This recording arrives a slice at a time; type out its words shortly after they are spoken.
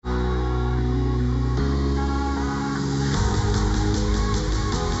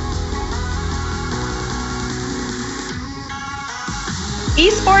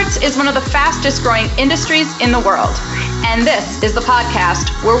Esports is one of the fastest growing industries in the world. And this is the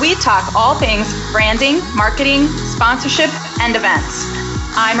podcast where we talk all things branding, marketing, sponsorship, and events.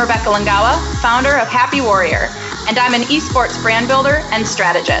 I'm Rebecca Lingawa, founder of Happy Warrior, and I'm an esports brand builder and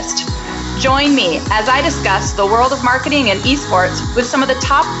strategist. Join me as I discuss the world of marketing and esports with some of the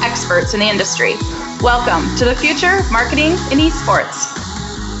top experts in the industry. Welcome to the future of marketing in esports.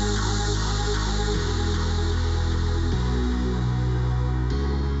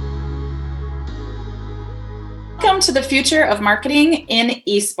 Welcome to the future of marketing in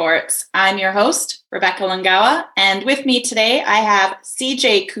esports. I'm your host, Rebecca Lingawa, and with me today I have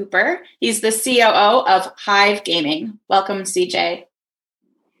CJ Cooper. He's the COO of Hive Gaming. Welcome, CJ.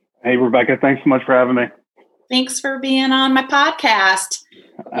 Hey, Rebecca. Thanks so much for having me. Thanks for being on my podcast.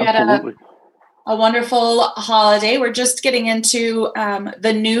 Absolutely. A wonderful holiday. We're just getting into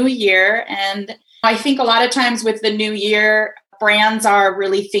the new year, and I think a lot of times with the new year, brands are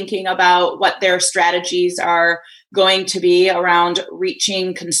really thinking about what their strategies are going to be around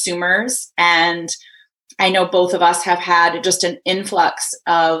reaching consumers. And I know both of us have had just an influx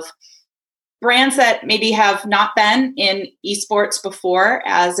of brands that maybe have not been in esports before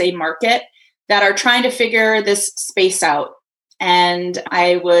as a market that are trying to figure this space out. And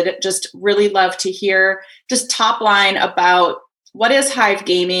I would just really love to hear just top line about what is Hive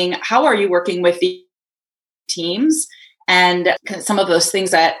Gaming? How are you working with the teams? And some of those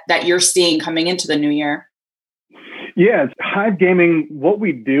things that you're seeing coming into the new year. Yeah, Hive Gaming, what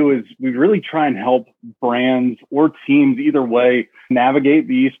we do is we really try and help brands or teams either way navigate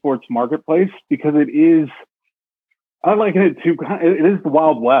the esports marketplace, because it is, I liken it to, it is the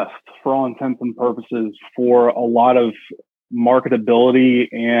Wild West for all intents and purposes for a lot of marketability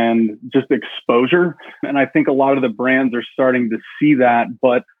and just exposure. And I think a lot of the brands are starting to see that,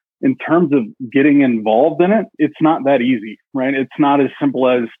 but in terms of getting involved in it, it's not that easy, right? It's not as simple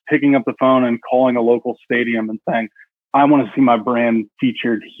as picking up the phone and calling a local stadium and saying, I want to see my brand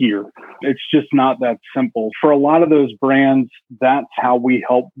featured here. It's just not that simple. For a lot of those brands, that's how we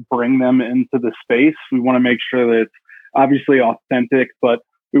help bring them into the space. We want to make sure that it's obviously authentic, but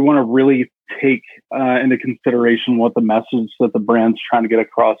we want to really take into consideration what the message that the brand's trying to get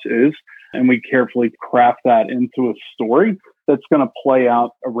across is. And we carefully craft that into a story that's going to play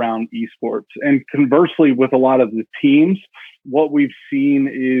out around esports. And conversely, with a lot of the teams, what we've seen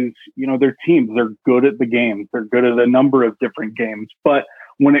is, they're teams, they're good at the game. They're good at a number of different games. But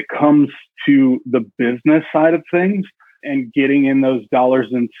when it comes to the business side of things and getting in those dollars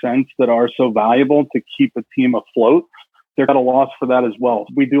and cents that are so valuable to keep a team afloat, they're at a loss for that as well.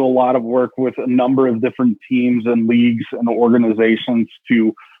 We do a lot of work with a number of different teams and leagues and organizations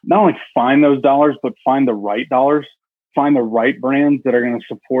to not only find those dollars, but find the right dollars, find the right brands that are going to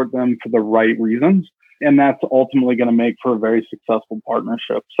support them for the right reasons. And that's ultimately going to make for a very successful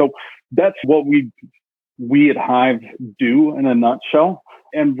partnership. So that's what we at Hive do in a nutshell.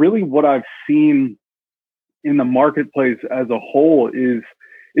 And really what I've seen in the marketplace as a whole is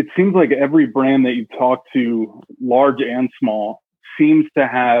it seems like every brand that you talk to, large and small, seems to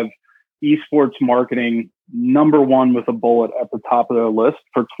have esports marketing number one with a bullet at the top of their list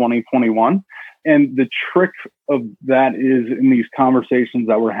for 2021. And the trick of that is in these conversations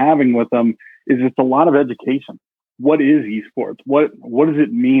that we're having with them is it's a lot of education. What is esports? What does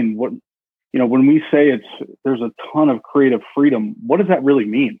it mean? When we say there's a ton of creative freedom, what does that really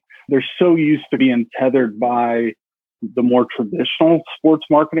mean? They're so used to being tethered by the more traditional sports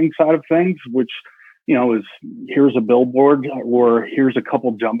marketing side of things, which, is here's a billboard or here's a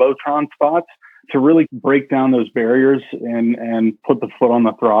couple Jumbotron spots. To really break down those barriers and put the foot on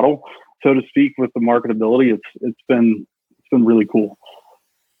the throttle, so to speak, with the marketability, it's been really cool.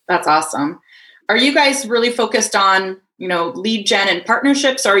 That's awesome. Are you guys really focused on, lead gen and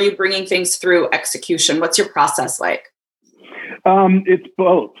partnerships, or are you bringing things through execution? What's your process like? It's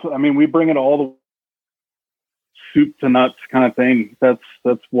both. I mean, we bring it all the soup to nuts kind of thing. That's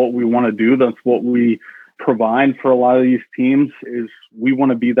what we want to do. That's what we provide for a lot of these teams is we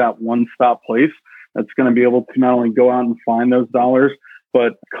want to be that one-stop place that's going to be able to not only go out and find those dollars,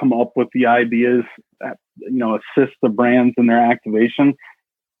 but come up with the ideas that, assist the brands in their activation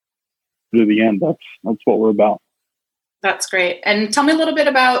to the end. That's what we're about. That's great. And tell me a little bit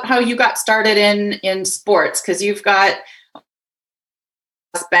about how you got started in sports, because you've got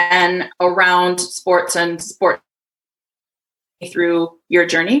been around sports and sport through your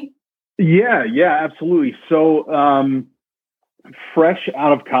journey. Yeah, absolutely. So, fresh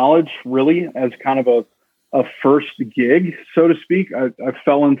out of college, really, as kind of a first gig, so to speak, I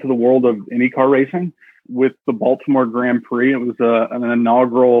fell into the world of IndyCar racing with the Baltimore Grand Prix. It was an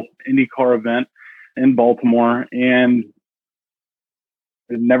inaugural IndyCar event in Baltimore. And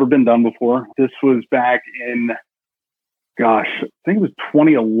It had never been done before. This was back in, I think it was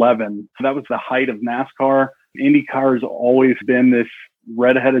 2011. So that was the height of NASCAR. IndyCar has always been this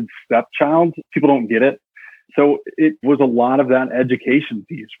redheaded stepchild. People don't get it. So it was a lot of that education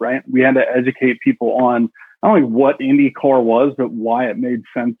piece, right? We had to educate people on not only what IndyCar was, but why it made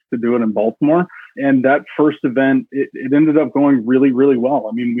sense to do it in Baltimore. And that first event, it ended up going really, really well.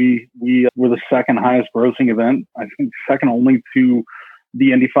 I mean, we were the second highest grossing event, I think second only to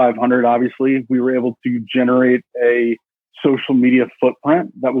the Indy 500, obviously. We were able to generate a social media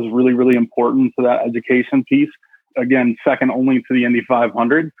footprint that was really, really important to that education piece. Again, second only to the Indy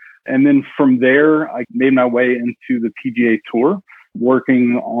 500. And then from there, I made my way into the PGA Tour,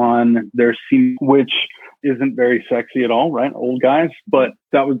 working on their scene, which isn't very sexy at all, right? Old guys. But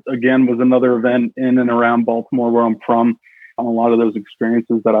that was another event in and around Baltimore, where I'm from, on a lot of those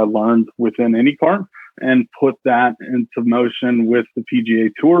experiences that I learned within IndyCar and put that into motion with the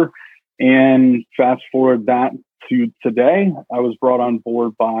PGA Tour. And fast forward that to today, I was brought on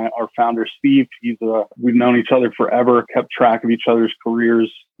board by our founder, Steve. We've known each other forever, kept track of each other's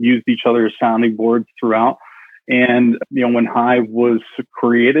careers, used each other as sounding boards throughout. And, when Hive was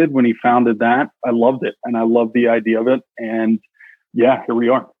created, when he founded that, I loved it. And I loved the idea of it. And yeah, here we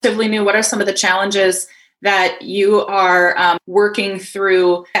are. Relatively new. What are some of the challenges that you are working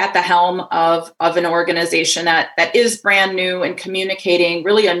through at the helm of an organization that is brand new and communicating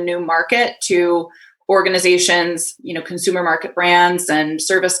really a new market to organizations, consumer market brands and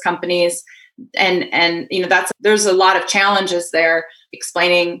service companies. And there's a lot of challenges there,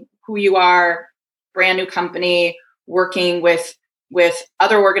 explaining who you are, brand new company, working with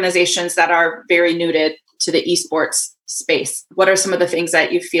other organizations that are very new to the esports space. What are some of the things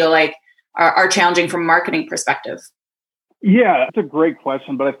that you feel like are challenging from a marketing perspective? Yeah, that's a great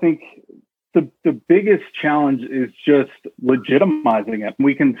question. But I think the biggest challenge is just legitimizing it.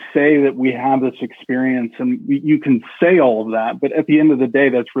 We can say that we have this experience and you can say all of that, but at the end of the day,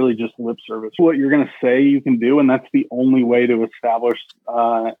 that's really just lip service. What you're going to say you can do, and that's the only way to establish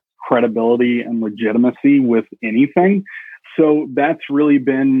credibility and legitimacy with anything. So that's really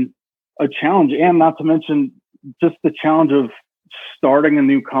been a challenge. And not to mention just the challenge of starting a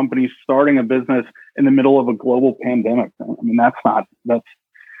new company, starting a business in the middle of a global pandemic. I mean, that's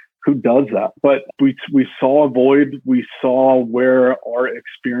who does that? But we saw a void. We saw where our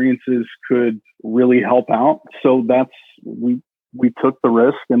experiences could really help out. So we took the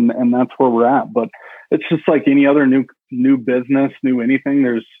risk, and that's where we're at. But it's just like any other new business, new anything.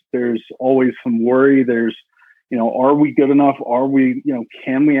 There's always some worry. There's, are we good enough? Are we,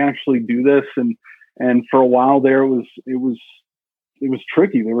 can we actually do this? And for a while there, it was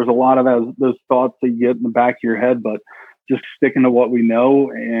tricky. There was a lot of those thoughts that you get in the back of your head, but just sticking to what we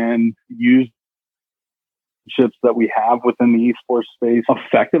know and use chips that we have within the esports space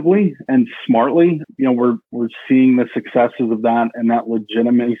effectively and smartly. We're seeing the successes of that, and that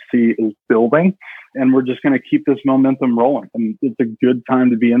legitimacy is building, and we're just going to keep this momentum rolling. And it's a good time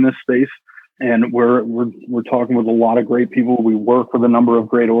to be in this space. And we're talking with a lot of great people. We work with a number of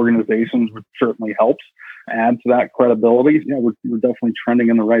great organizations, which certainly helps add to that credibility. We're definitely trending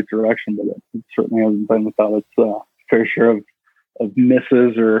in the right direction, but it certainly hasn't been without its fair share of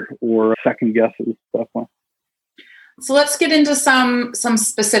misses or second guesses, definitely. So let's get into some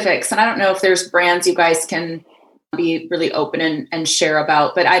specifics. And I don't know if there's brands you guys can be really open and share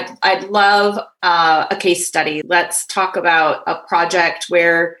about, but I'd love a case study. Let's talk about a project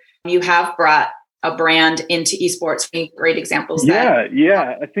where you have brought a brand into esports. Any great examples there?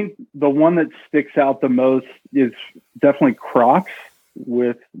 Yeah. I think the one that sticks out the most is definitely Crocs,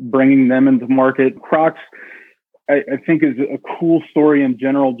 with bringing them into market. Crocs, I think, is a cool story in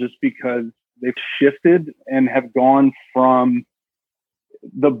general, just because they've shifted and have gone from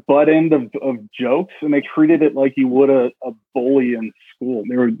the butt end of jokes, and they treated it like you would a bully in school.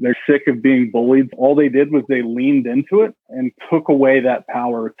 They're sick of being bullied. All they did was they leaned into it and took away that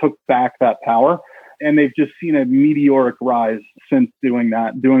power, took back that power. And they've just seen a meteoric rise since doing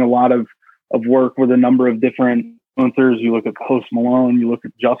that, doing a lot of work with a number of different influencers. You look at Post Malone, you look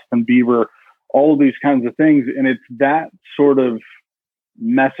at Justin Bieber, all of these kinds of things. And it's that sort of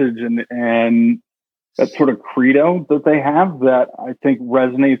message and that sort of credo that they have that I think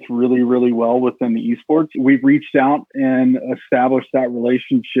resonates really, really well within the esports. We've reached out and established that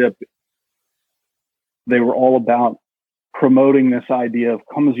relationship. They were all about promoting this idea of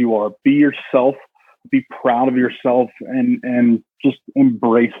come as you are, be yourself, be proud of yourself, and just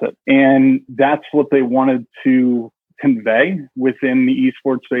embrace it. And that's what they wanted to convey within the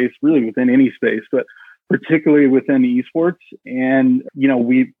esports space, really within any space, but particularly within esports. And,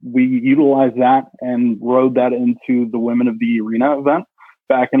 we utilized that and rode that into the Women of the Arena event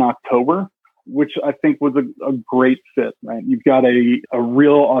back in October, which I think was a great fit, right? You've got a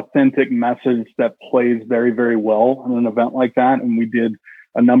real authentic message that plays very, very well in an event like that. And we did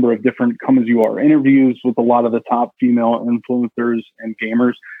a number of different come as you are interviews with a lot of the top female influencers and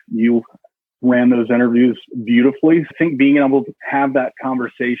gamers. You ran those interviews beautifully. I think being able to have that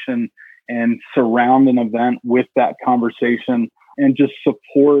conversation and surround an event with that conversation and just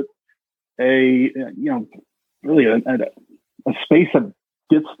support really a space that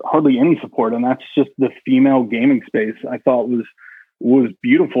gets hardly any support, and that's just the female gaming space, I thought was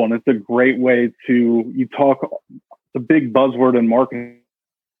beautiful. And it's a great way you talk the big buzzword in marketing,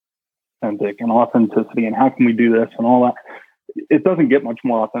 authentic and authenticity, and how can we do this and all that. It doesn't get much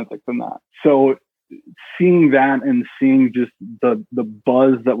more authentic than that. So seeing that and seeing just the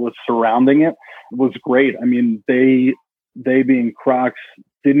buzz that was surrounding it was great. I mean, they being Crocs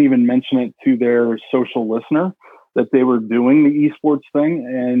didn't even mention it to their social listener that they were doing the esports thing.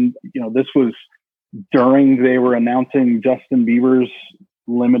 And, this was during they were announcing Justin Bieber's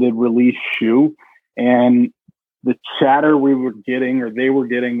limited release shoe, and the chatter we were getting, or they were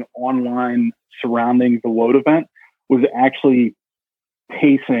getting online surrounding the Load event, was actually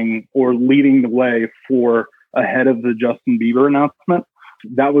pacing or leading the way for ahead of the Justin Bieber announcement.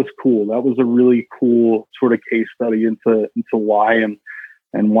 That was cool. That was a really cool sort of case study into why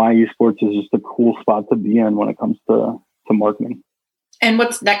and why esports is just a cool spot to be in when it comes to marketing. And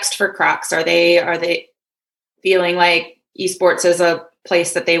what's next for Crocs? Are they feeling like esports is a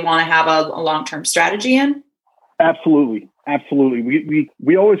place that they want to have a long-term strategy in? Absolutely.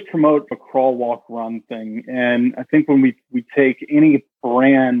 We always promote a crawl, walk, run thing. And I think when we take any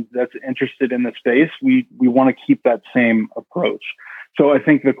brand that's interested in the space, we want to keep that same approach. So I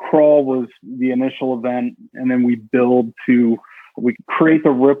think the crawl was the initial event, and then we create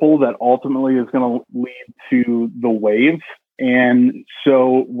the ripple that ultimately is going to lead to the wave. And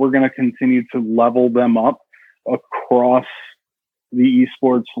so we're going to continue to level them up across the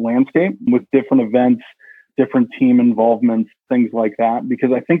esports landscape with different events, different team involvements, things like that,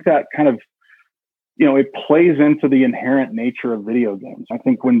 because I think that kind of, it plays into the inherent nature of video games. I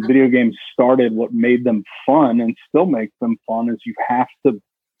think when video games started, what made them fun and still makes them fun is you have to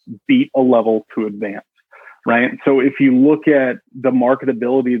beat a level to advance, right? So if you look at the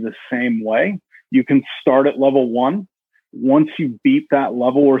marketability the same way, you can start at level 1. Once you beat that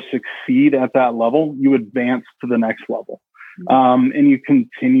level or succeed at that level, you advance to the next level. And you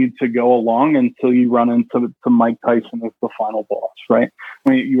continue to go along until you run into Mike Tyson as the final boss, right?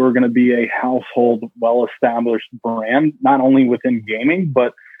 I mean, you are going to be a household, well-established brand, not only within gaming,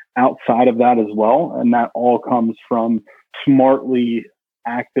 but outside of that as well. And that all comes from smartly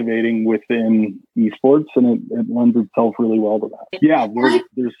activating within esports, and it lends itself really well to that. Yeah,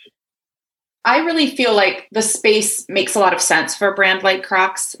 I really feel like the space makes a lot of sense for a brand like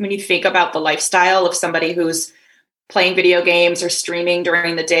Crocs. When you think about the lifestyle of somebody who's playing video games or streaming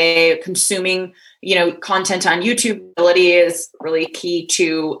during the day, consuming, content on YouTube, ability is really key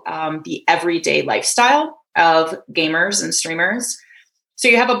to the everyday lifestyle of gamers and streamers. So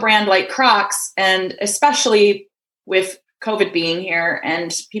you have a brand like Crocs, and especially with COVID being here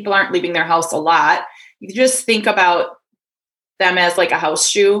and people aren't leaving their house a lot, you just think about them as like a house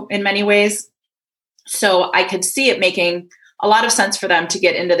shoe in many ways. So I could see it making a lot of sense for them to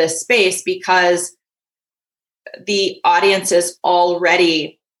get into this space because the audience is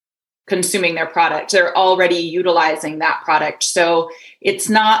already consuming their product. They're already utilizing that product. So it's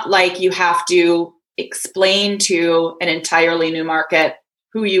not like you have to explain to an entirely new market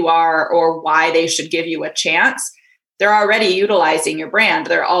who you are or why they should give you a chance. They're already utilizing your brand.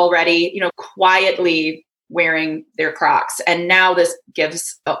 They're already, quietly wearing their Crocs. And now this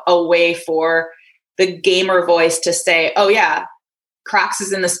gives a way for the gamer voice to say, oh yeah, Crocs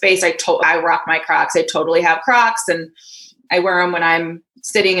is in the space. I rock my Crocs. I totally have Crocs, and I wear them when I'm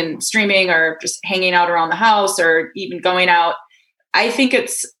sitting and streaming or just hanging out around the house or even going out. I think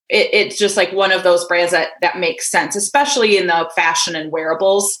it's just like one of those brands that makes sense, especially in the fashion and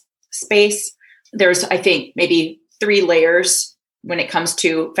wearables space. There's, I think, maybe 3 layers when it comes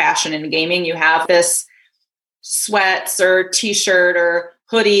to fashion and gaming. You have this sweats or t-shirt or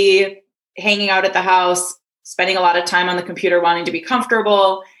hoodie hanging out at the house, spending a lot of time on the computer, wanting to be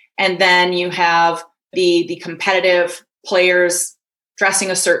comfortable. And then you have the competitive players dressing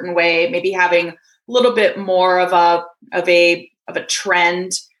a certain way, maybe having a little bit more of a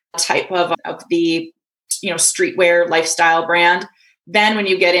trend type of the, streetwear lifestyle brand. Then when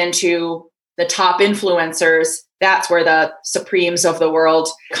you get into the top influencers, that's where the Supremes of the world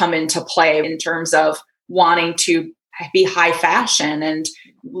come into play in terms of wanting to be high fashion, and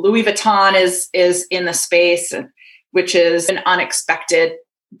Louis Vuitton is in the space. And which is an unexpected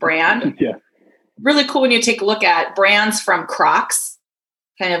brand. Yeah. Really cool when you take a look at brands from Crocs,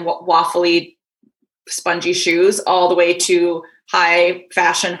 kind of waffly, spongy shoes, all the way to high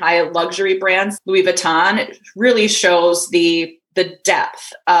fashion, high luxury brands. Louis Vuitton, it really shows the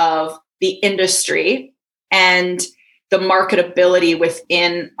depth of the industry and the marketability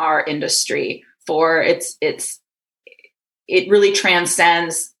within our industry. For it really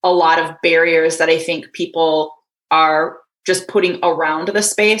transcends a lot of barriers that I think people are just putting around the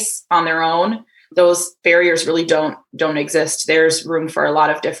space on their own. Those barriers really don't exist. There's room for a lot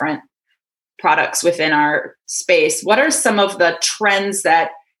of different products within our space. What are some of the trends that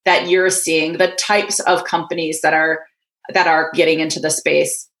you're seeing, the types of companies that are getting into the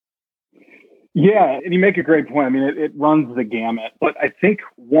space? Yeah, and you make a great point. I mean, it runs the gamut. But I think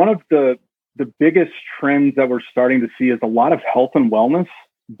one of the biggest trends that we're starting to see is a lot of health and wellness.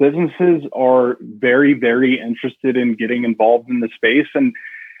 Businesses are very, very interested in getting involved in the space. And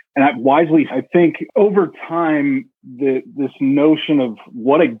I think over time, this notion of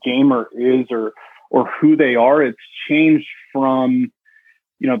what a gamer is or who they are, it's changed from,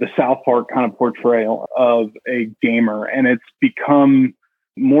 the South Park kind of portrayal of a gamer. And it's become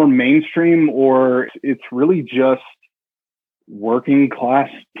more mainstream, or it's really just working class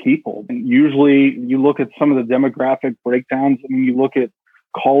people. And usually you look at some of the demographic breakdowns. I mean, you look at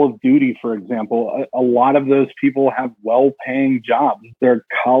Call of Duty, for example, a lot of those people have well-paying jobs. They're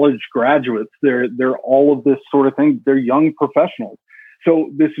college graduates. They're all of this sort of thing. They're young professionals.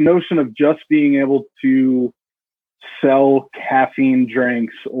 So this notion of just being able to sell caffeine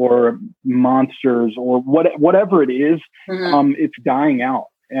drinks or Monsters or whatever it is, it's dying out.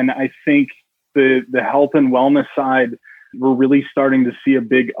 And I think the health and wellness side, we're really starting to see a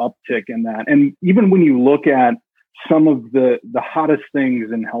big uptick in that. And even when you look at some of the hottest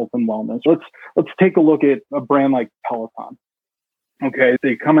things in health and wellness, let's take a look at a brand like Peloton. Okay,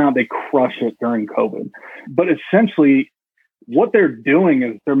 they come out, they crush it during COVID. But essentially, what they're doing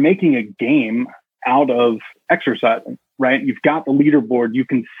is they're making a game out of exercising, right? You've got the leaderboard. You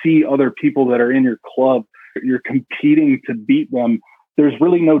can see other people that are in your club. You're competing to beat them. There's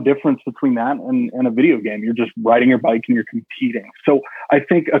really no difference between that and a video game. You're just riding your bike and you're competing. So I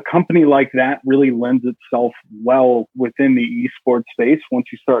think a company like that really lends itself well within the esports space once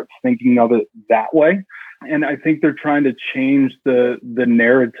you start thinking of it that way. And I think they're trying to change the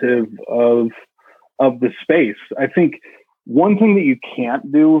narrative of the space. I think one thing that you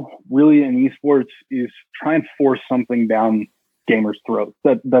can't do really in esports is try and force something down gamers' throats.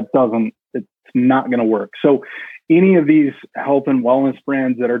 It's not going to work. So any of these health and wellness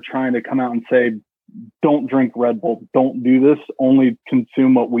brands that are trying to come out and say, don't drink Red Bull, don't do this, only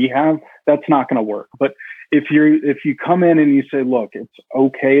consume what we have, that's not going to work. But if you come in and you say, look, it's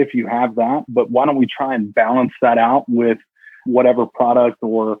okay if you have that, but why don't we try and balance that out with whatever product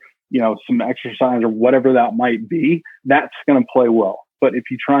or, some exercise or whatever that might be, that's going to play well. But if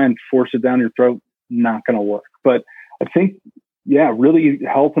you try and force it down your throat, not going to work. But I think, really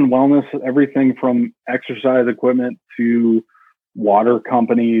health and wellness, everything from exercise equipment to water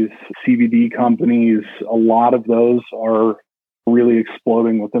companies, CBD companies, a lot of those are really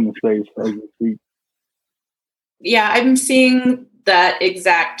exploding within the space as we speak. Yeah, I'm seeing that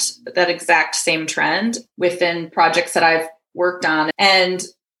exact same trend within projects that I've worked on. And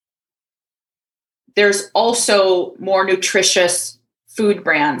there's also more nutritious food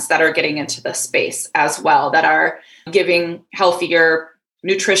brands that are getting into the space as well, that are giving healthier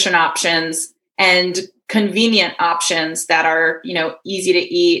nutrition options and convenient options that are, easy to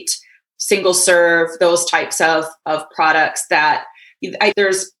eat, single serve, those types of products that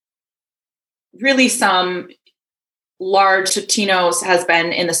there's really some large. Totino's has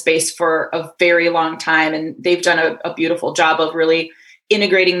been in the space for a very long time, and they've done a beautiful job of really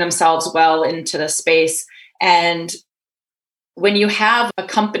integrating themselves well into the space. And when you have a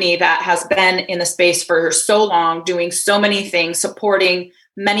company that has been in the space for so long, doing so many things, supporting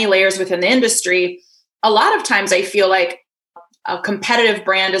many layers within the industry, a lot of times I feel like a competitive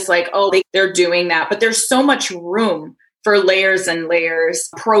brand is like, oh, they're doing that. But there's so much room for layers and layers.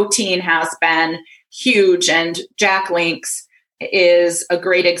 Protein has been huge, and Jack Links is a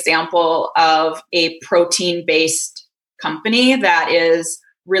great example of a protein-based company that is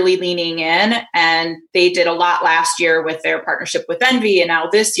really leaning in. And they did a lot last year with their partnership with Envy. And now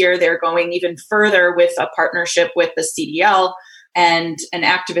this year, they're going even further with a partnership with the CDL and an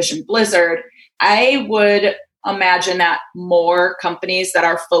Activision Blizzard. I would imagine that more companies that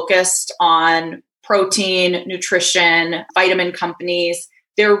are focused on protein, nutrition, vitamin companies,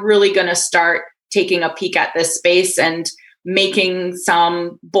 they're really going to start taking a peek at this space and making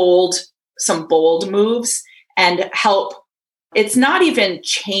some bold moves. and help. It's not even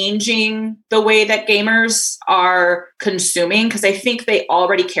changing the way that gamers are consuming, because I think they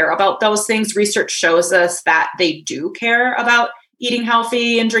already care about those things. Research shows us that they do care about eating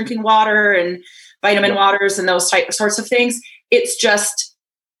healthy and drinking water and vitamin waters and those sorts of things. It's just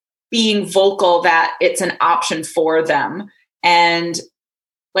being vocal that it's an option for them. And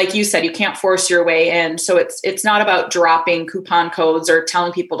like you said, you can't force your way in. So it's not about dropping coupon codes or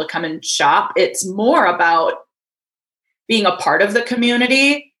telling people to come and shop. It's more about being a part of the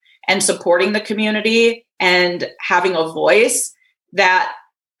community and supporting the community and having a voice that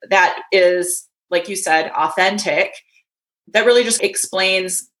is, like you said, authentic, that really just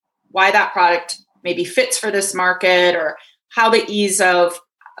explains why that product maybe fits for this market, or how the ease of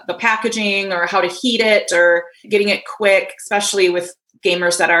the packaging, or how to heat it, or getting it quick, especially with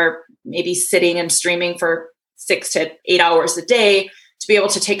gamers that are maybe sitting and streaming for 6 to 8 hours a day, to be able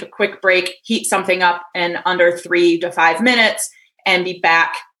to take a quick break, heat something up in under 3 to 5 minutes, and be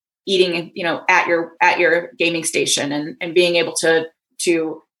back eating, at your gaming station, and being able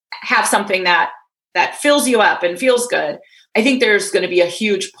to have something that fills you up and feels good. I think there's going to be a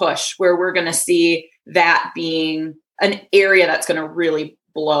huge push where we're going to see that being an area that's going to really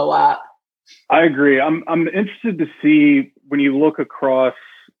blow up. I agree. I'm interested to see, when you look across,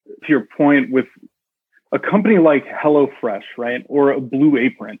 to your point, with a company like HelloFresh, right? Or a Blue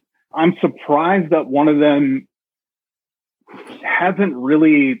Apron. I'm surprised that one of them hasn't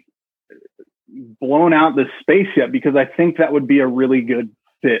really blown out the space yet, because I think that would be a really good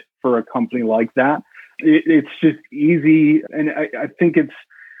fit for a company like that. It's just easy. And I think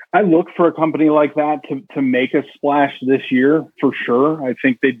I look for a company like that to make a splash this year for sure. I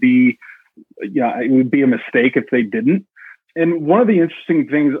think it would be a mistake if they didn't. And one of the interesting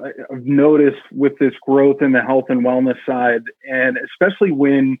things I've noticed with this growth in the health and wellness side, and especially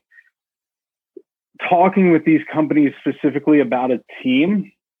when talking with these companies specifically about a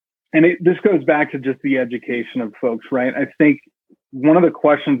team, and this goes back to just the education of folks, right? I think one of the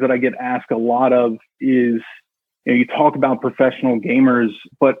questions that I get asked a lot of is, you talk about professional gamers,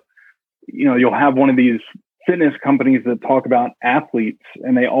 but you'll have one of these fitness companies that talk about athletes,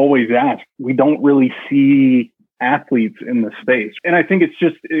 and they always ask, we don't really see athletes in the space. And I think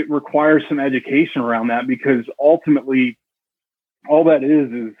it requires some education around that, because ultimately all that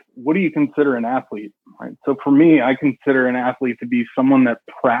is what do you consider an athlete, right? So for me, I consider an athlete to be someone that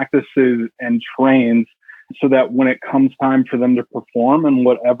practices and trains so that when it comes time for them to perform in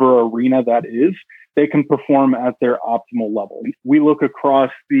whatever arena that is, they can perform at their optimal level. We look across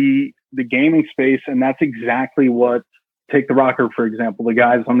the gaming space, and that's exactly what, take the Rokkr, for example, the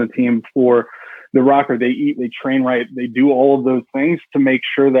guys on the team for the Rokkr, they eat, they train right, they do all of those things to make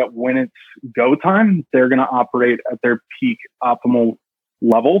sure that when it's go time, they're going to operate at their peak optimal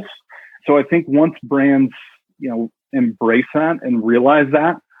levels. So I think once brands, embrace that and realize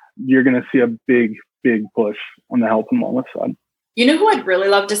that, you're going to see a big, big push on the health and wellness side. You know who I'd really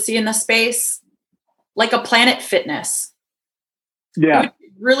love to see in the space? Like a Planet Fitness. Yeah. It would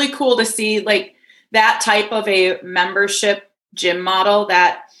be really cool to see like that type of a membership gym model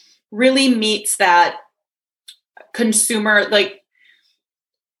that really meets that consumer, like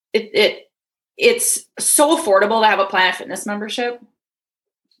it's so affordable to have a Planet Fitness membership.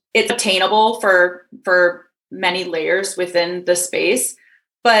 It's attainable for many layers within the space,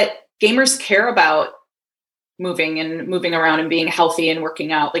 but gamers care about moving around and being healthy and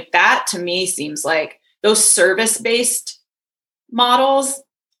working out. Like that to me seems like those service-based models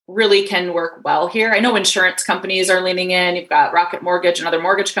really can work well here. I know insurance companies are leaning in. You've got Rocket Mortgage and other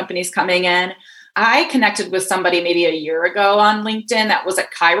mortgage companies coming in. I connected with somebody maybe a year ago on LinkedIn that was a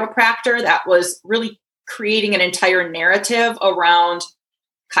chiropractor that was really creating an entire narrative around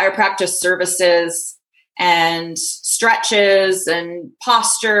chiropractic services and stretches and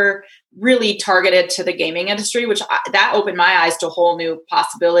posture, really targeted to the gaming industry, that opened my eyes to a whole new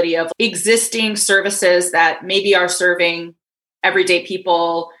possibility of existing services that maybe are serving everyday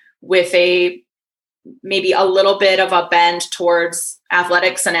people with maybe a little bit of a bend towards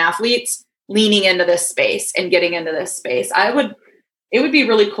athletics and athletes, leaning into this space and getting into this space. It would be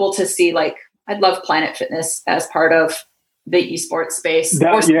really cool to see, like, I'd love Planet Fitness as part of the esports space.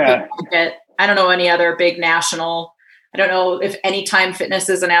 Yeah. I don't know any other big national. I don't know if Anytime Fitness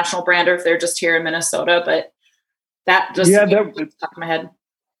is a national brand or if they're just here in Minnesota, but that just off the top of my head.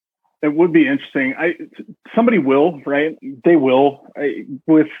 It would be interesting. Somebody will, right? They will.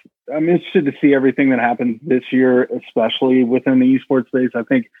 I'm interested to see everything that happens this year, especially within the esports space. I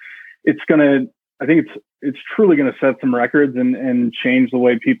think it's truly going to set some records and change the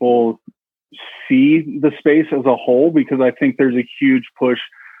way people see the space as a whole, because I think there's a huge push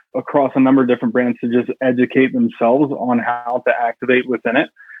across a number of different brands to just educate themselves on how to activate within it.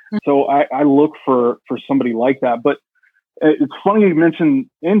 So I look for somebody like that. But it's funny you mentioned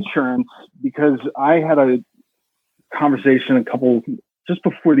insurance, because I had a conversation just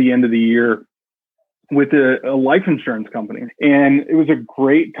before the end of the year with a life insurance company. And it was a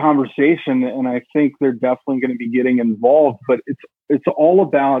great conversation. And I think they're definitely going to be getting involved, but it's all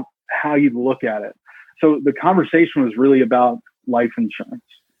about how you look at it. So the conversation was really about life insurance.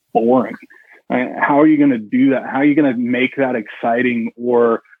 Boring. How are you going to do that? How are you going to make that exciting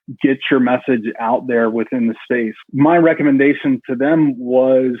or get your message out there within the space? My recommendation to them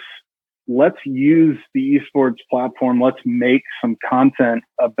was, let's use the esports platform. Let's make some content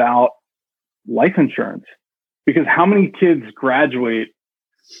about life insurance, because how many kids graduate,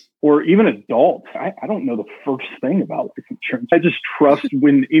 or even adults? I don't know the first thing about life insurance. I just trust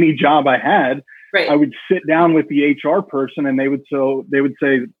when any job I had, right, I would sit down with the HR person and they would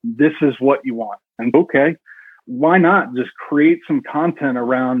say, this is what you want. And okay, why not just create some content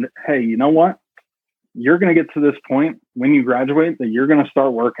around, hey, you know what? You're going to get to this point when you graduate that you're going to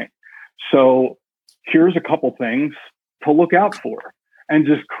start working. So here's a couple things to look out for. And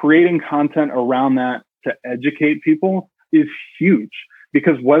just creating content around that to educate people is huge,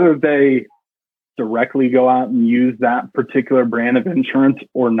 because whether they directly go out and use that particular brand of insurance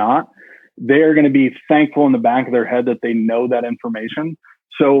or not, they are going to be thankful in the back of their head that they know that information.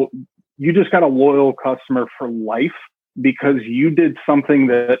 So you just got a loyal customer for life, because you did something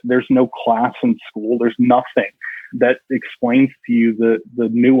that there's no class in school. There's nothing that explains to you the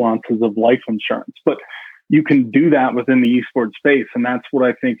nuances of life insurance. But you can do that within the esports space. And that's what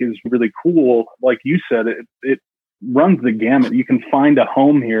I think is really cool. Like you said, it runs the gamut. You can find a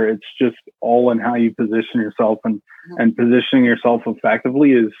home here. It's just all in how you position yourself, and positioning yourself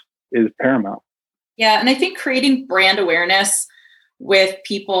effectively is paramount. Yeah. And I think creating brand awareness with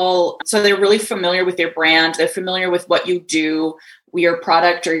people, so they're really familiar with your brand, they're familiar with what you do, your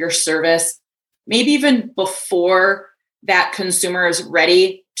product or your service, maybe even before that consumer is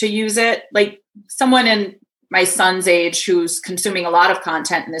ready to use it. Like someone in my son's age who's consuming a lot of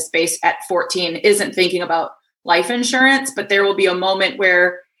content in this space at 14 isn't thinking about life insurance, but there will be a moment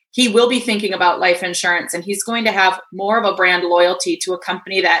where he will be thinking about life insurance, and he's going to have more of a brand loyalty to a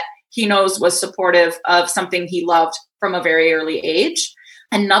company that he knows was supportive of something he loved from a very early age.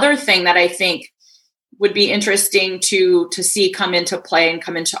 Another thing that I think would be interesting to see come into play and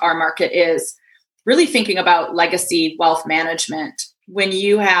come into our market is really thinking about legacy wealth management. When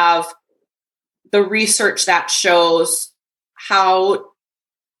you have the research that shows how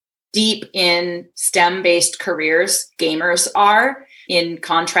deep in STEM-based careers gamers are, in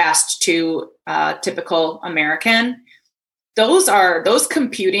contrast to typical American, those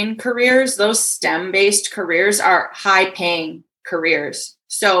computing careers, those STEM-based careers are high-paying careers.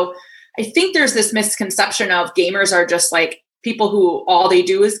 So I think there's this misconception of gamers are just like people who all they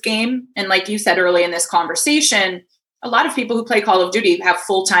do is game. And like you said early in this conversation, a lot of people who play Call of Duty have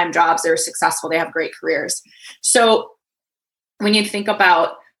full-time jobs. They're successful. They have great careers. So when you think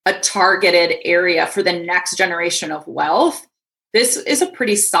about a targeted area for the next generation of wealth, this is a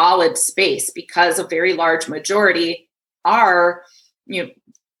pretty solid space, because a very large majority are,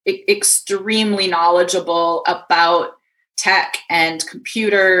 extremely knowledgeable about tech and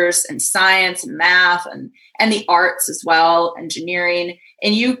computers and science and math and the arts as well, engineering.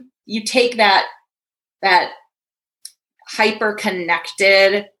 And you take that hyper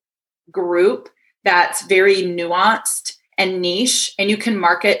connected group that's very nuanced and niche, and you can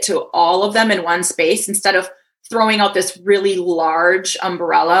market to all of them in one space instead of throwing out this really large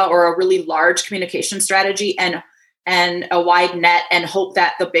umbrella or a really large communication strategy and a wide net and hope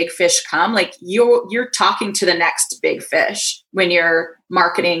that the big fish come. Like you're talking to the next big fish when you're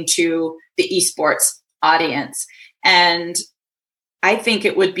marketing to the esports audience. And I think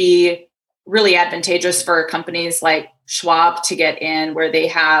it would be really advantageous for companies like Schwab to get in, where they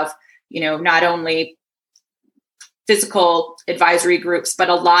have, not only physical advisory groups, but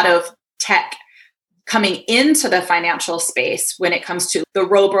a lot of tech coming into the financial space when it comes to the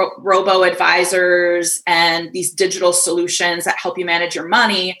robo advisors and these digital solutions that help you manage your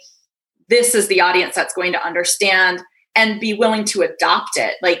money. This is the audience that's going to understand and be willing to adopt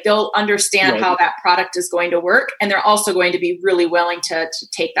it. Like they'll understand how that product is going to work. And they're also going to be really willing to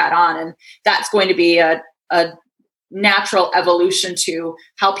take that on. And that's going to be a natural evolution to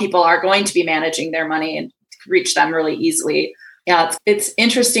how people are going to be managing their money and reach them really easily. Yeah, it's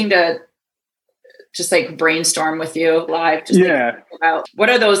interesting to just like brainstorm with you live. Just about what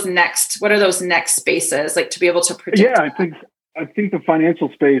are those next spaces, like to be able to predict. Yeah, I think the financial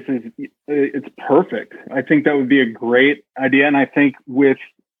space it's perfect. I think that would be a great idea. And I think with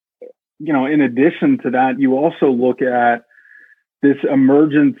in addition to that, you also look at this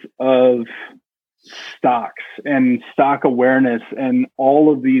emergence of stocks and stock awareness and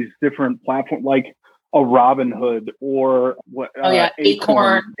all of these different platforms like a Robinhood or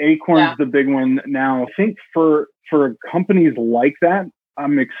Acorn. Acorn's the big one now. I think for companies like that,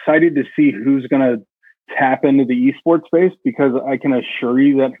 I'm excited to see who's going to tap into the esports space, because I can assure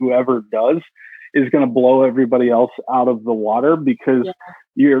you that whoever does is going to blow everybody else out of the water, because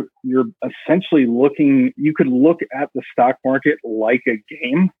you're essentially you could look at the stock market like a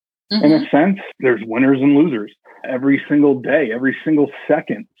game. Mm-hmm. In a sense, there's winners and losers every single day, every single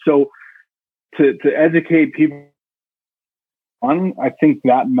second. So to educate people on, I think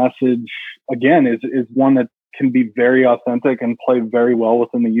that message again is one that can be very authentic and play very well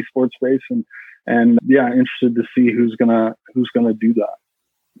within the esports space. And interested to see who's gonna do that.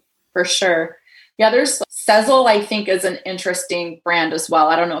 For sure. Yeah, there's Sezzle, I think, is an interesting brand as well.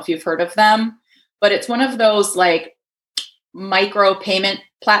 I don't know if you've heard of them, but it's one of those like micro payment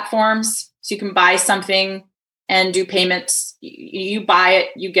platforms. So you can buy something and do payments. You buy it,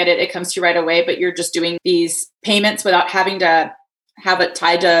 you get it, it comes to you right away, but you're just doing these payments without having to have it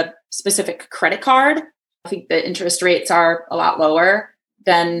tied to a specific credit card. I think the interest rates are a lot lower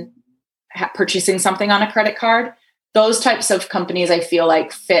than purchasing something on a credit card. Those types of companies, I feel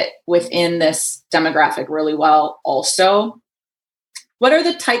like, fit within this demographic really well also. What are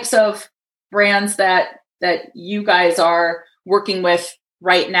the types of brands that you guys are working with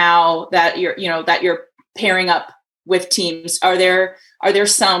right now that you're pairing up with teams? Are there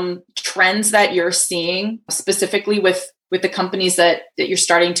some trends that you're seeing specifically with the companies that you're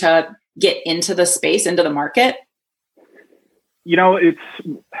starting to get into the space, into the market?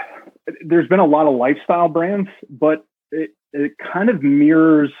 There's been a lot of lifestyle brands, but it kind of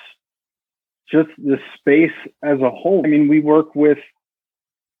mirrors just the space as a whole. I mean, we work with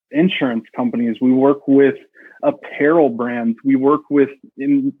insurance companies, we work with apparel brands, we work with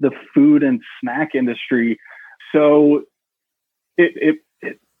in the food and snack industry. So it's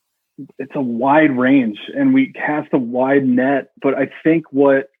a wide range, and we cast a wide net. But I think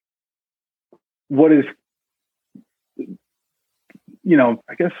what is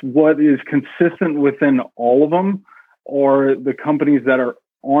what is consistent within all of them are the companies that are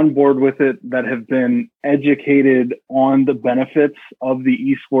on board with it, that have been educated on the benefits of the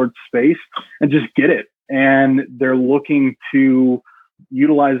esports space and just get it. And they're looking to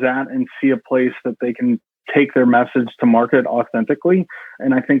utilize that and see a place that they can take their message to market authentically.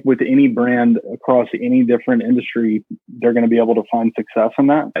 And I think with any brand across any different industry, they're going to be able to find success in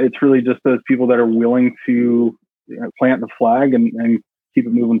that. It's really just those people that are willing to plant the flag and keep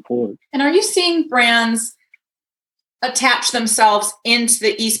it moving forward. And are you seeing brands attach themselves into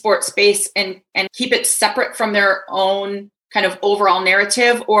the esports space and keep it separate from their own kind of overall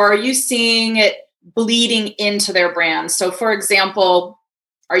narrative? Or are you seeing it bleeding into their brands? So for example,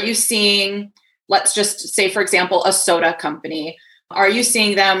 are you seeing, let's just say, for example, a soda company, are you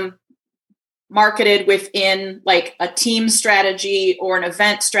seeing them marketed within like a team strategy or an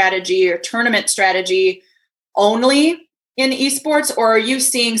event strategy or tournament strategy only in esports? Or are you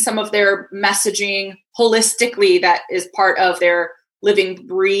seeing some of their messaging holistically that is part of their living,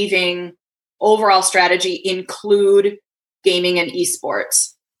 breathing overall strategy include gaming and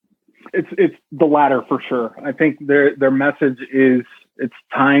esports? It's the latter for sure. I think their message is, it's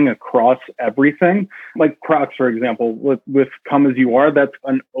tying across everything. Like Crocs, for example, with Come As You Are, that's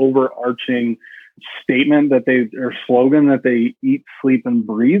an overarching statement or slogan that they eat, sleep, and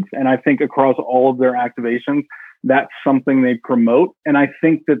breathe. And I think across all of their activations, that's something they promote. And I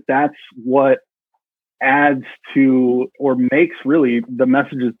think that that's what adds to or makes really the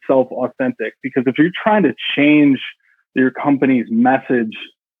message itself authentic. Because if you're trying to change your company's message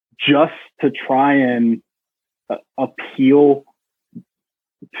just to try and appeal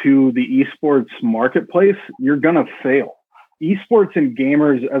to the esports marketplace, you're going to fail. Esports and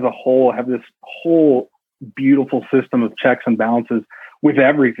gamers as a whole have this whole beautiful system of checks and balances with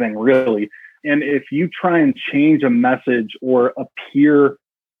everything, really. And if you try and change a message or appear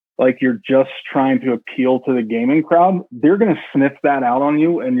like you're just trying to appeal to the gaming crowd, they're going to sniff that out on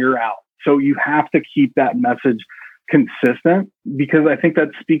you and you're out. So you have to keep that message consistent, because I think that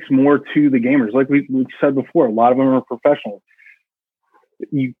speaks more to the gamers. Like we said before, a lot of them are professionals.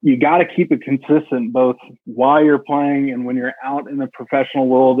 You got to keep it consistent both while you're playing and when you're out in the professional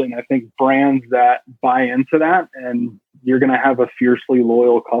world. And I think brands that buy into that, and you're going to have a fiercely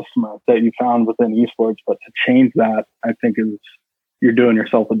loyal customer that you found within esports. But to change that, I think you're doing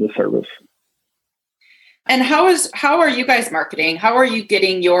yourself a disservice. And how are you guys marketing? How are you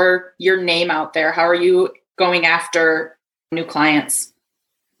getting your name out there? How are you going after new clients?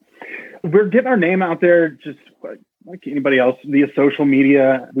 We're getting our name out there just like anybody else via social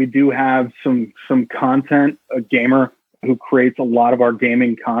media. We do have some content, a gamer who creates a lot of our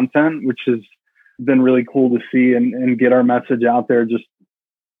gaming content, which has been really cool to see and get our message out there just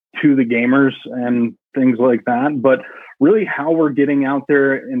to the gamers and things like that. But really how we're getting out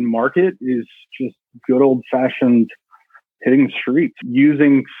there in market is just good old fashioned hitting the streets,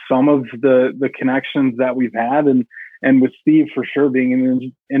 using some of the connections that we've had. And with Steve, for sure, being in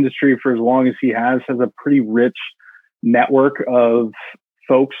the industry for as long as he has a pretty rich network of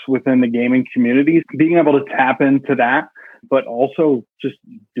folks within the gaming community, being able to tap into that, but also just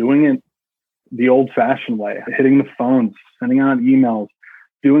doing it the old fashioned way, hitting the phones, sending out emails,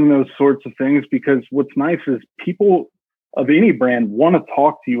 doing those sorts of things. Because what's nice is people of any brand want to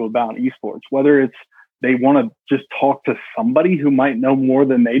talk to you about esports, whether it's they want to just talk to somebody who might know more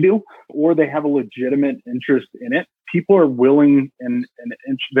than they do, or they have a legitimate interest in it. People are willing and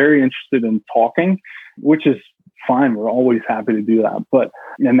very interested in talking, which is fine. We're always happy to do that.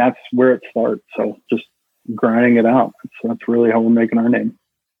 And that's where it starts. So just grinding it out. That's really how we're making our name.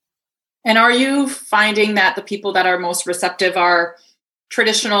 And are you finding that the people that are most receptive are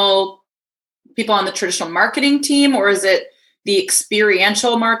traditional people on the traditional marketing team, or is it the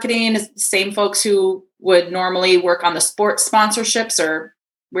experiential marketing? Is it the same folks who would normally work on the sports sponsorships, or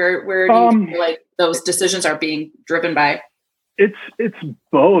where do you feel like those decisions are being driven by? It's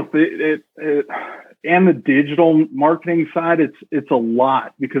both. It and the digital marketing side. It's a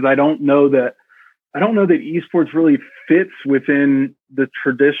lot, because I don't know that esports really fits within the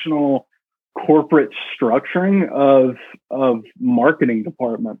traditional corporate structuring of marketing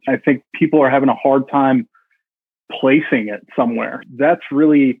departments. I think people are having a hard time placing it somewhere. That's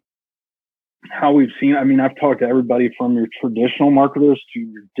really how we've seen. I mean, I've talked to everybody from your traditional marketers to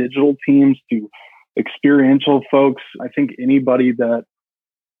your digital teams to experiential folks. I think anybody that,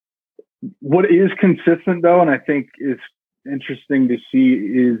 what is consistent though, and I think is interesting to see,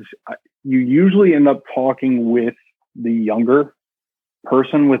 is you usually end up talking with the younger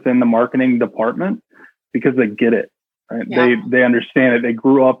person within the marketing department because they get it. Right? Yeah. They understand it. They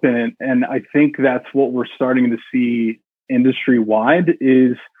grew up in it. And I think that's what we're starting to see industry wide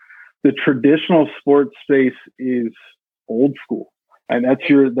is the traditional sports space is old school. And that's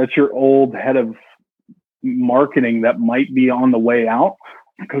your old head of marketing that might be on the way out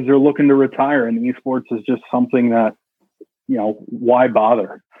because they're looking to retire. And esports is just something that, why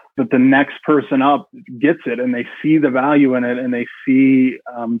bother? But the next person up gets it and they see the value in it and they see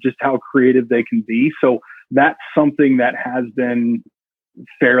just how creative they can be. So that's something that has been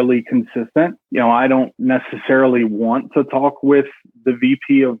fairly consistent. I don't necessarily want to talk with the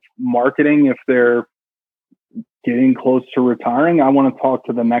VP of marketing if they're getting close to retiring. I want to talk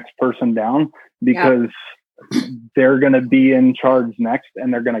to the next person down because they're going to be in charge next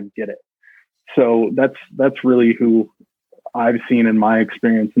and they're going to get it. So that's really who I've seen in my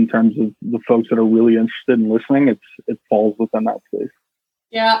experience in terms of the folks that are really interested in listening. It falls within that space.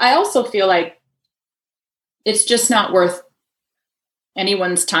 Yeah. I also feel like it's just not worth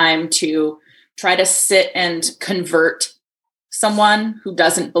anyone's time to try to sit and convert someone who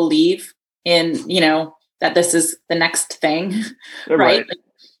doesn't believe in, that this is the next thing, right? Like,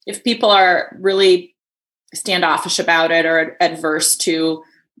 if people are really standoffish about it or adverse to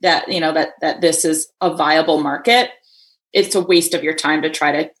that, that this is a viable market, it's a waste of your time to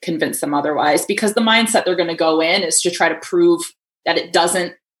try to convince them otherwise, because the mindset they're going to go in is to try to prove that it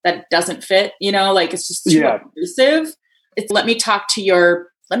doesn't fit, it's just too elusive. It's let me talk to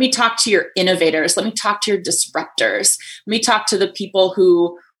your innovators. Let me talk to your disruptors. Let me talk to the people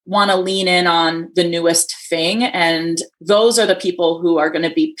who want to lean in on the newest thing. And those are the people who are going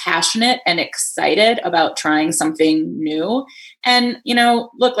to be passionate and excited about trying something new. And,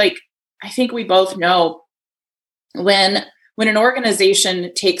 look, like, I think we both know when an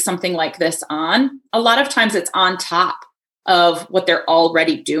organization takes something like this on, a lot of times it's on top of what they're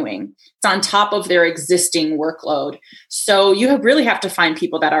already doing. It's on top of their existing workload. So you really have to find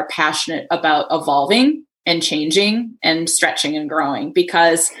people that are passionate about evolving and changing and stretching and growing.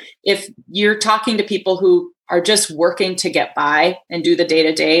 Because if you're talking to people who are just working to get by and do the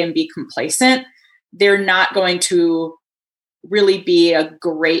day-to-day and be complacent, they're not going to really be a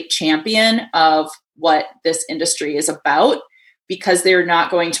great champion of what this industry is about, because they're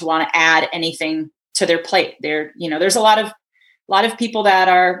not going to want to add anything to their plate. There's a lot of people that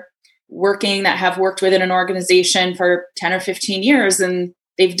are working, that have worked within an organization for 10 or 15 years, and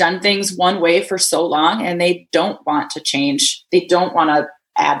they've done things one way for so long, and they don't want to change. They don't want to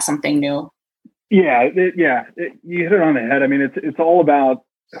add something new. You hit it on the head. I mean, it's all about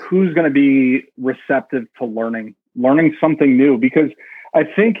who's going to be receptive to learning something new, because I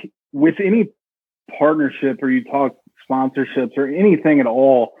think with any partnership, or you talk sponsorships or anything at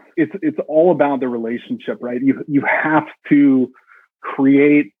all, it's all about the relationship, right? You have to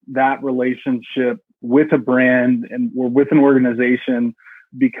create that relationship with a brand or with an organization,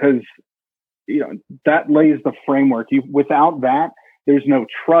 because that lays the framework. Without that, there's no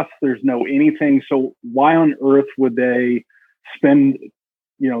trust, there's no anything. So why on earth would they spend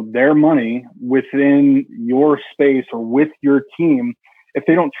their money within your space or with your team if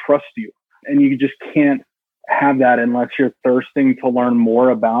they don't trust you? And you just can't have that unless you're thirsting to learn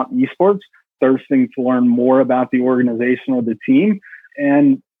more about esports, thirsting to learn more about the organization or the team.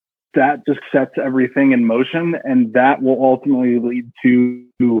 And that just sets everything in motion. And that will ultimately lead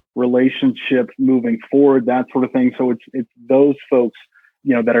to relationships moving forward, that sort of thing. So it's those folks,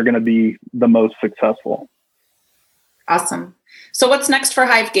 that are going to be the most successful. Awesome. So what's next for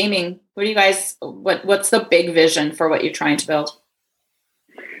Hive Gaming? What do you guys, what's the big vision for what you're trying to build?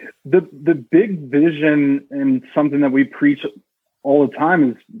 The big vision, and something that we preach all the time,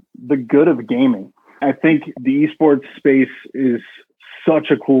 is the good of gaming. I think the esports space is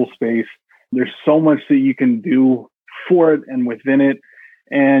such a cool space. There's so much that you can do for it and within it.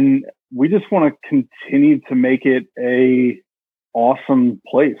 And we just want to continue to make it a awesome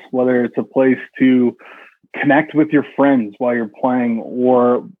place, whether it's a place to connect with your friends while you're playing,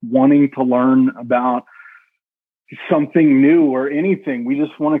 or wanting to learn about something new or anything. We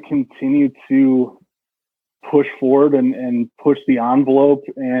just want to continue to push forward and push the envelope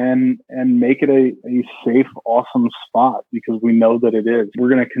and make it a safe, awesome spot, because we know that it is. We're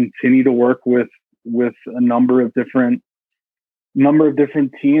going to continue to work with a number of different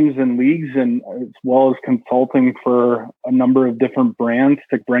teams and leagues, and as well as consulting for a number of different brands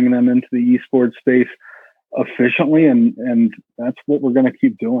to bring them into the esports space efficiently. And that's what we're going to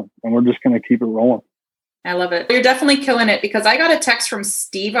keep doing. And we're just going to keep it rolling. I love it. You're definitely killing it, because I got a text from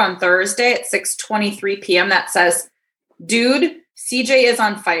Steve on Thursday at 6:23 p.m. that says, "Dude, CJ is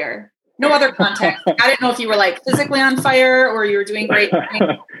on fire." No other context. I didn't know if you were like physically on fire or you were doing great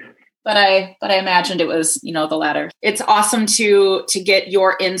things, but I imagined it was, the latter. It's awesome to get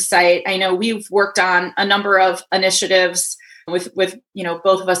your insight. I know we've worked on a number of initiatives with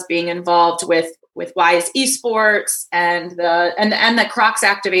both of us being involved with Wise Esports and the Crocs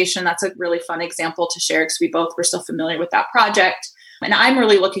activation. That's a really fun example to share, because we both were so familiar with that project. And I'm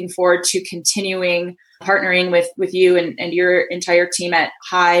really looking forward to continuing partnering with you and your entire team at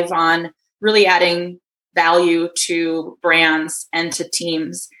Hive on really adding value to brands and to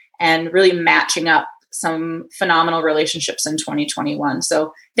teams, and really matching up some phenomenal relationships in 2021.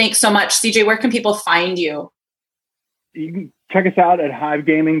 So thanks so much. CJ, where can people find you? You can check us out at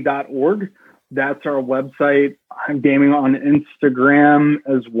hivegaming.org. That's our website. I'm gaming on Instagram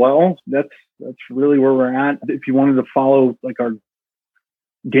as well. That's really where we're at. If you wanted to follow our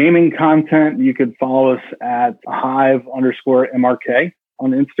gaming content, you could follow us at Hive_MRK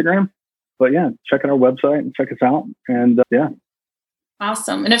on Instagram. But yeah, check out our website and check us out. And yeah.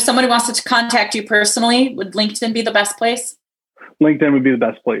 Awesome. And if somebody wants to contact you personally, would LinkedIn be the best place? LinkedIn would be the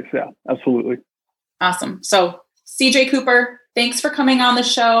best place. Yeah, absolutely. Awesome. So CJ Cooper, thanks for coming on the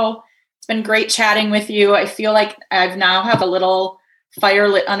show. It's been great chatting with you. I feel like I've now have a little fire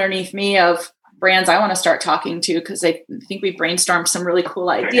lit underneath me of brands I want to start talking to, because I think we brainstormed some really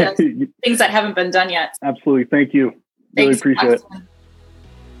cool ideas, things that haven't been done yet. Absolutely. Thank you. Really appreciate it.